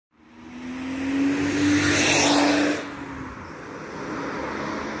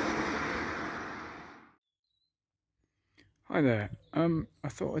Hi there. I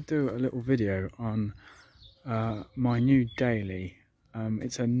thought I'd do a little video on my new daily.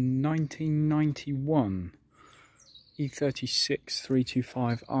 It's a 1991 E36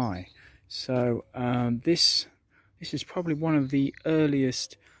 325i. So this is probably one of the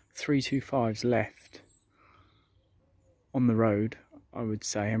earliest 325s left on the road, I would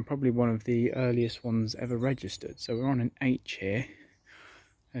say, and probably one of the earliest ones ever registered. So we're on an H here,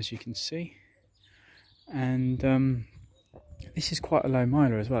 as you can see, and this is quite a low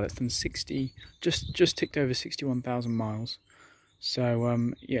miler as well. It's done 60, just ticked over 61,000 miles.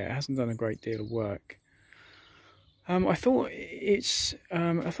 So yeah, it hasn't done a great deal of work. I thought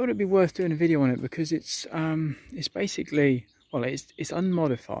it'd be worth doing a video on it because it's basically, well, it's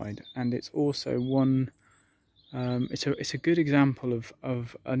unmodified, and it's also one. It's a good example of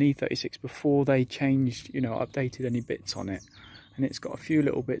an E36 before they changed, updated any bits on it, and it's got a few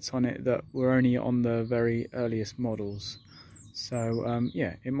little bits on it that were only on the very earliest models. So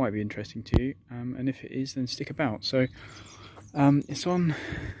yeah, it might be interesting to you, and if it is, then stick about. So it's on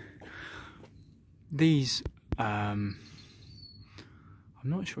these, I'm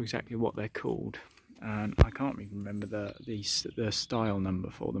not sure exactly what they're called, and I can't even remember the style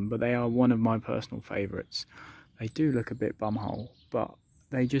number for them, but they are one of my personal favourites. They do look a bit bumhole, but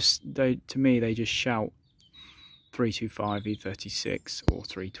to me they just shout 325, E36 or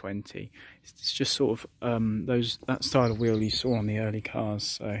 320. It's just sort of that style of wheel you saw on the early cars.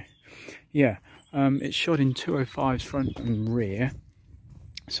 So yeah, it's shod in 205s front and rear,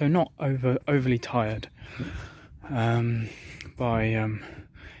 so not overly tired by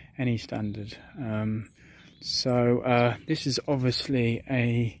any standard. So this is obviously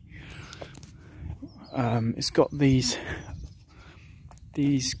it's got these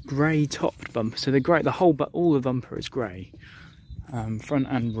grey topped bumpers, so they're grey. All the bumper is grey, front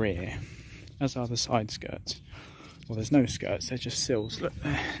and rear, as are the side skirts. Well, there's no skirts, they're just sills. Look,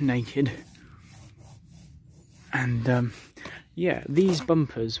 they're naked. And yeah, these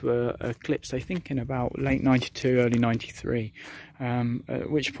bumpers were clipped, I think, in about late 92, early 93, at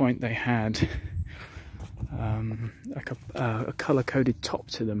which point they had like a colour-coded top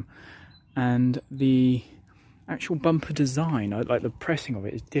to them, and the actual bumper design, like the pressing of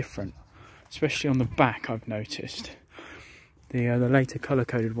it, is different, especially on the back. I've noticed the later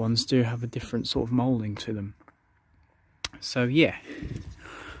colour-coded ones do have a different sort of moulding to them. So yeah,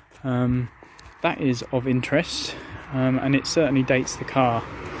 that is of interest, and it certainly dates the car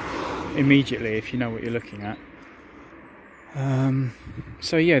immediately if you know what you're looking at.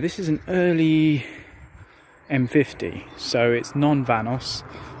 So yeah, this is an early M50, so it's non-Vanos,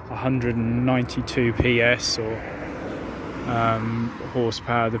 192 PS or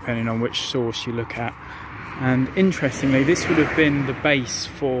horsepower, depending on which source you look at. And interestingly, this would have been the base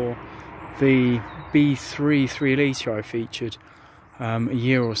for the B3 3 litre I featured a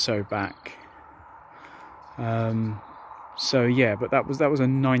year or so back. So yeah, but that was a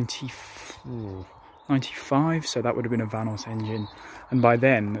 95, so that would have been a Vanos engine, and by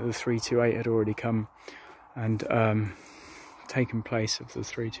then the 328 had already come and taken place of the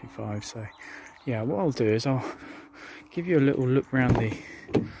 325. So yeah, what I'll do is I'll give you a little look around the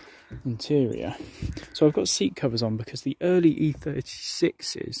interior. So I've got seat covers on because the early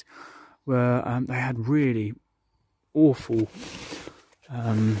E36s were they had really awful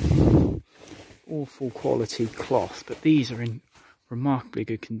quality cloth, but these are in remarkably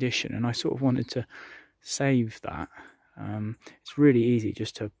good condition, and I sort of wanted to save that. It's really easy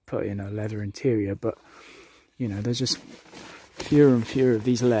just to put in a leather interior, but there's just fewer and fewer of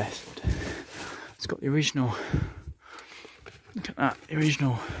these left. It's got the original, look at that, the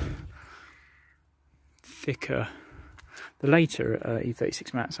original thicker. The later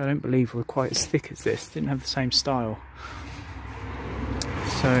E36 mats, I don't believe, were quite as thick as this, didn't have the same style.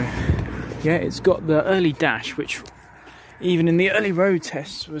 So yeah, it's got the early dash, which even in the early road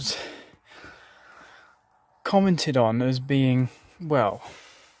tests was commented on as being, well,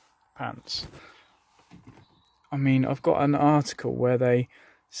 pants. I mean, I've got an article where they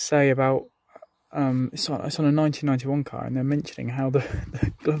say about, it's on a 1991 car, and they're mentioning how the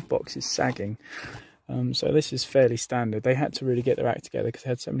glove box is sagging. So this is fairly standard. They had to really get their act together because they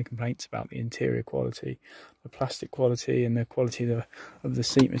had so many complaints about the interior quality, the plastic quality, and the quality of the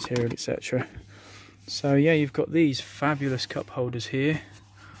seat material, etc. So yeah, you've got these fabulous cup holders here.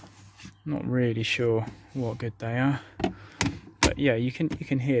 Not really sure what good they are, but yeah, you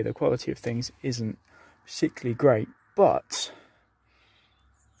can hear the quality of things isn't particularly great, but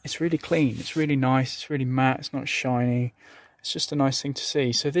it's really clean, it's really nice, it's really matte, it's not shiny, it's just a nice thing to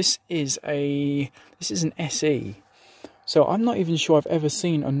see. So this is an SE, so I'm not even sure I've ever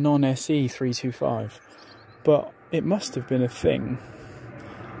seen a non-SE 325, but it must have been a thing.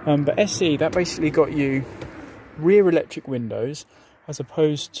 But SE, that basically got you rear electric windows as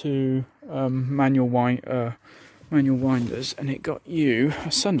opposed to manual winders, and it got you a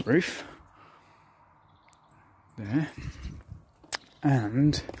sunroof there,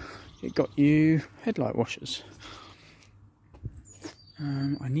 and it got you headlight washers.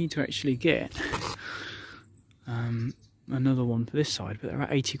 I need to actually get another one for this side, but they're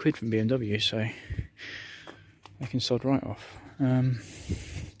about 80 quid from BMW, so they can sod right off.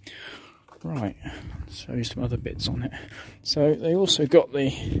 Right, I'll show you some other bits on it. So they also got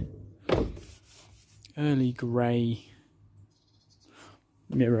the early grey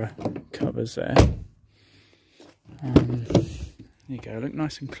mirror covers there. There you go, look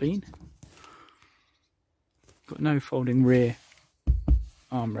nice and clean. Got no folding rear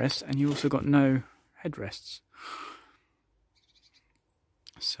armrests, and you also got no headrests.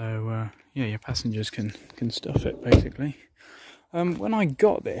 So yeah, your passengers can stuff it basically. When I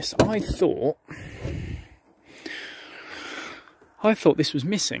got this, I thought this was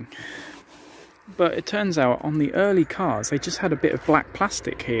missing, but it turns out on the early cars they just had a bit of black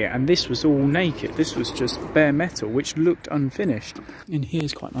plastic here, and this was all naked. This was just bare metal, which looked unfinished. In here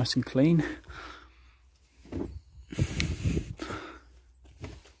is quite nice and clean.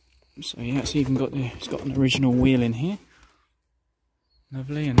 So yeah, it's even got it's got an original wheel in here.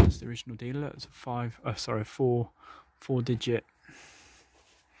 Lovely, and that's the original dealer. It's a four-digit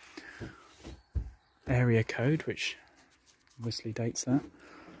area code, which obviously dates that.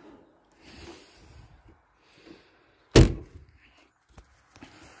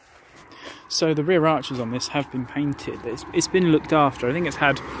 So the rear arches on this have been painted. It's been looked after. I think it's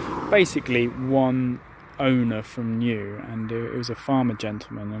had basically one owner from new, and it was a farmer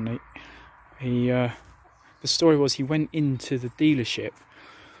gentleman, and the story was he went into the dealership.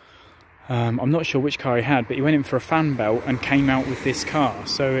 I'm not sure which car he had, but he went in for a fan belt and came out with this car.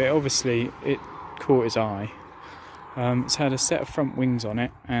 So it caught his eye. It's had a set of front wings on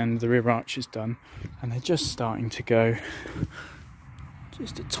it, and the rear arch is done, and they're just starting to go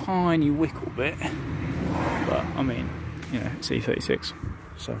just a tiny wickle bit. But I mean, you know, it's E36,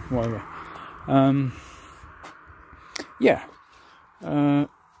 so whatever. Yeah.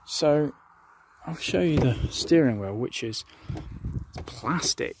 So I'll show you the steering wheel, which is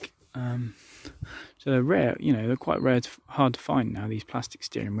plastic. So they're rare, you know, they're quite rare, hard to find now, these plastic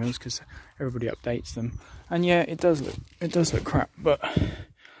steering wheels, because everybody updates them. And yeah, it does look crap, but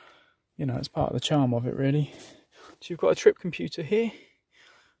you know, it's part of the charm of it, really. So you've got a trip computer here,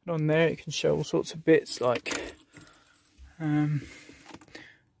 and on there it can show all sorts of bits like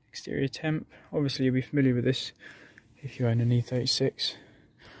exterior temp. Obviously you'll be familiar with this if you own an E36.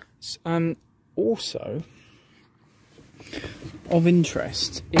 Also of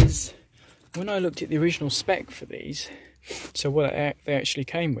interest is, when I looked at the original spec for these, so what they actually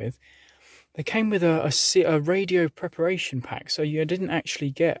came with, they came with a radio preparation pack. So you didn't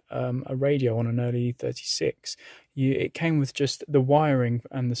actually get a radio on an early E36. It came with just the wiring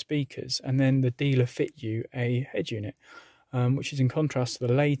and the speakers, and then the dealer fit you a head unit, which is in contrast to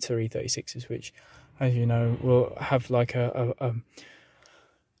the later E36s, which, as you know, will have like a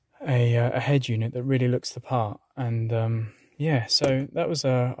head unit that really looks the part. And yeah, so that was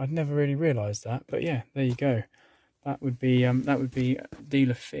I'd never really realised that, but yeah, there you go. That would be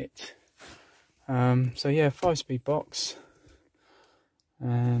dealer fit. So yeah, 5-speed box,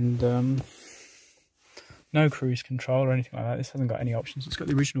 and no cruise control or anything like that. This hasn't got any options. It's got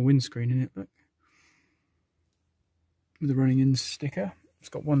the original windscreen in it, look, with the running in sticker. It's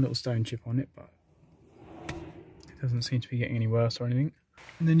got one little stone chip on it, but it doesn't seem to be getting any worse or anything.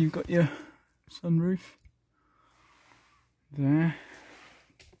 And then you've got your sunroof there.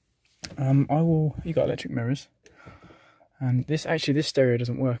 You got electric mirrors, and this stereo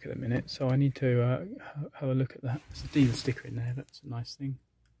doesn't work at the minute, so I need to have a look at that. There's a dealer sticker in there. That's a nice thing.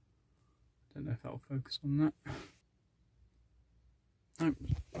 Don't know if that'll focus on that. Nope,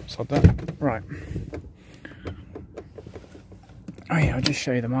 sod that. Right. Oh yeah, I'll just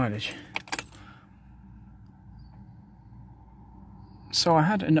show you the mileage. So I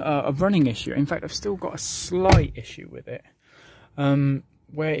had a running issue. In fact, I've still got a slight issue with it,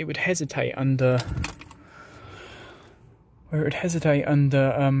 where it would hesitate under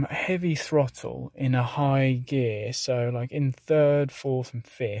heavy throttle in a high gear. So like in 3rd, 4th and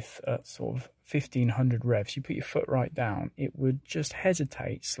 5th at sort of 1500 revs, you put your foot right down, it would just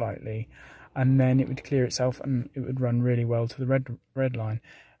hesitate slightly, and then it would clear itself and it would run really well to the red line.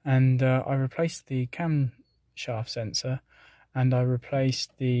 And I replaced the camshaft sensor, and I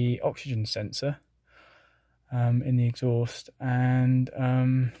replaced the oxygen sensor in the exhaust, and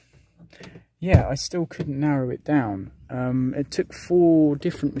yeah, I still couldn't narrow it down. It took 4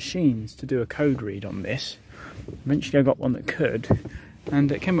 different machines to do a code read on this. Eventually I got one that could,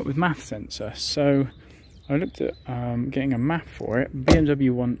 and it came up with math sensor. So I looked at getting a map for it.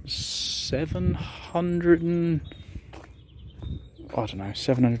 BMW wants 700 and, I don't know,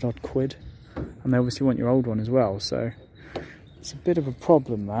 700 odd quid. And they obviously want your old one as well, so it's a bit of a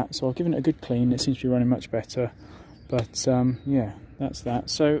problem, that. So I've given it a good clean. It seems to be running much better. But yeah, that's that.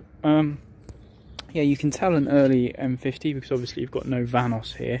 So yeah, you can tell an early M50 because obviously you've got no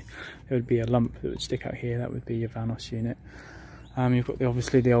Vanos here. There would be a lump that would stick out here. That would be your Vanos unit. You've got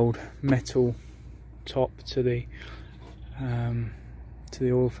obviously the old metal top to the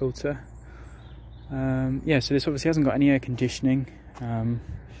oil filter. Yeah, so this obviously hasn't got any air conditioning.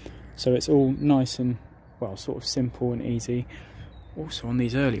 So it's all nice and, well, sort of simple and easy. Also on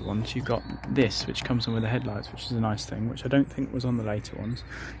these early ones you've got this, which comes on with the headlights, which is a nice thing, which I don't think was on the later ones.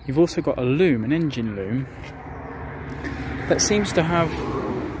 You've also got a loom, an engine loom, that seems to have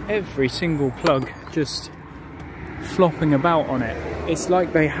every single plug just flopping about on it. It's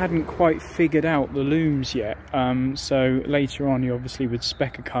like they hadn't quite figured out the looms yet. So later on you obviously would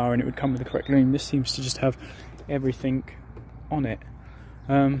spec a car and it would come with the correct loom. This seems to just have everything on it,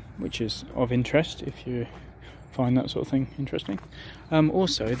 which is of interest if you find that sort of thing interesting.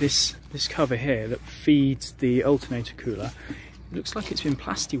 Also this cover here that feeds the alternator cooler, it looks like it's been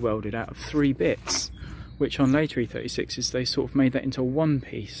plasti welded out of 3 bits, which on later E36s they sort of made that into one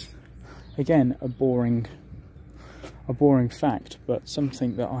piece. Again, a boring fact, but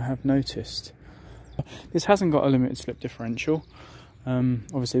something that I have noticed. This hasn't got a limited slip differential.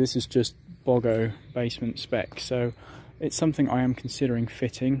 Obviously this is just Bogo basement spec, so it's something I am considering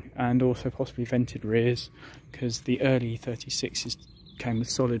fitting, and also possibly vented rears, because the early 36s came with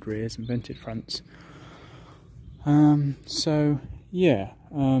solid rears and vented fronts. So yeah,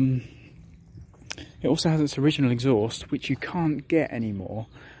 it also has its original exhaust, which you can't get anymore.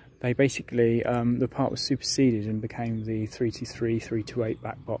 They basically, the part was superseded and became the 323, 328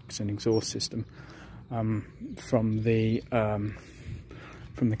 back box and exhaust system from the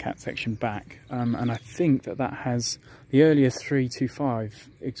cat section back, and I think that has the earlier 325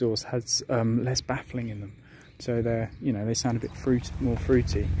 exhaust has less baffling in them, so they're, you know, they sound a bit more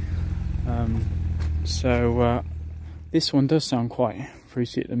fruity. So this one does sound quite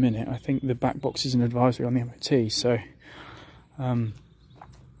fruity at the minute. I think the back box is an advisory on the MOT, so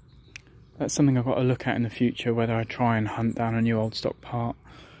that's something I've got to look at in the future, whether I try and hunt down a new old stock part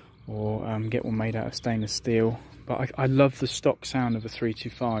or get one made out of stainless steel. But I love the stock sound of a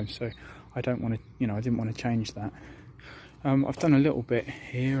 325, so I don't want to, you know, I didn't want to change that. I've done a little bit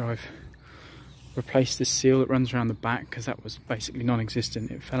here. I've replaced this seal that runs around the back, because that was basically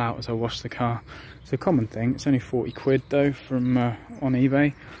non-existent. It fell out as I washed the car. It's a common thing. It's only 40 quid though from on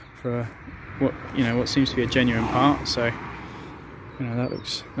eBay for what seems to be a genuine part. So you know,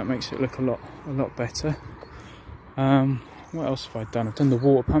 that makes it look a lot better. What else have I done? I've done the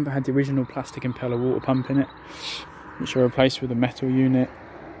water pump. I had the original plastic impeller water pump in it, which I replaced with a metal unit.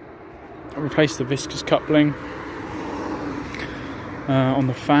 I replaced the viscous coupling on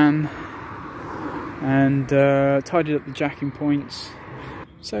the fan, and tidied up the jacking points.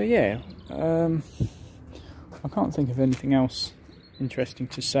 So yeah, I can't think of anything else interesting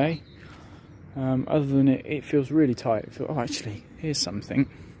to say, other than it feels really tight. Oh, actually, here's something.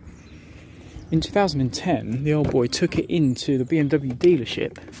 In 2010, the old boy took it into the BMW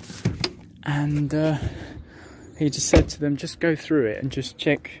dealership, and he just said to them, just go through it and just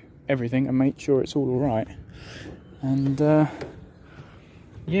check everything and make sure it's all right. And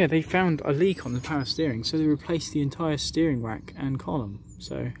yeah, they found a leak on the power steering, so they replaced the entire steering rack and column.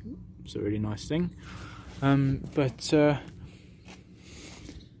 So it's a really nice thing. But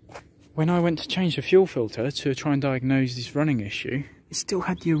when I went to change the fuel filter to try and diagnose this running issue, it still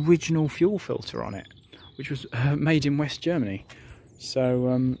had the original fuel filter on it, which was made in West Germany.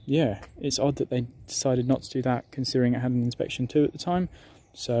 So yeah, it's odd that they decided not to do that, considering it had an inspection too at the time.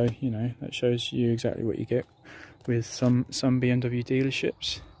 So, you know, that shows you exactly what you get with some BMW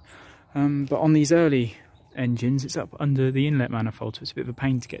dealerships. But on these early engines, it's up under the inlet manifold, so it's a bit of a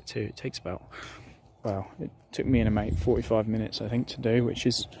pain to get to. It takes about, well, it took me and a mate 45 minutes, I think, to do, which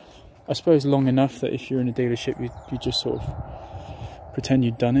is, I suppose, long enough that if you're in a dealership, you just sort of pretend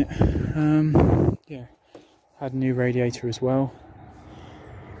you'd done it. Yeah, had a new radiator as well.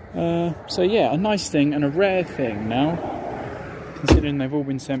 So yeah, a nice thing and a rare thing now, considering they've all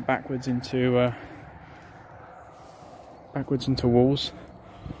been sent backwards into walls.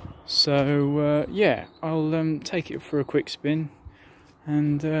 So yeah, I'll take it for a quick spin,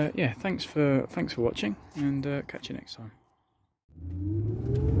 and yeah, thanks for watching, and catch you next time.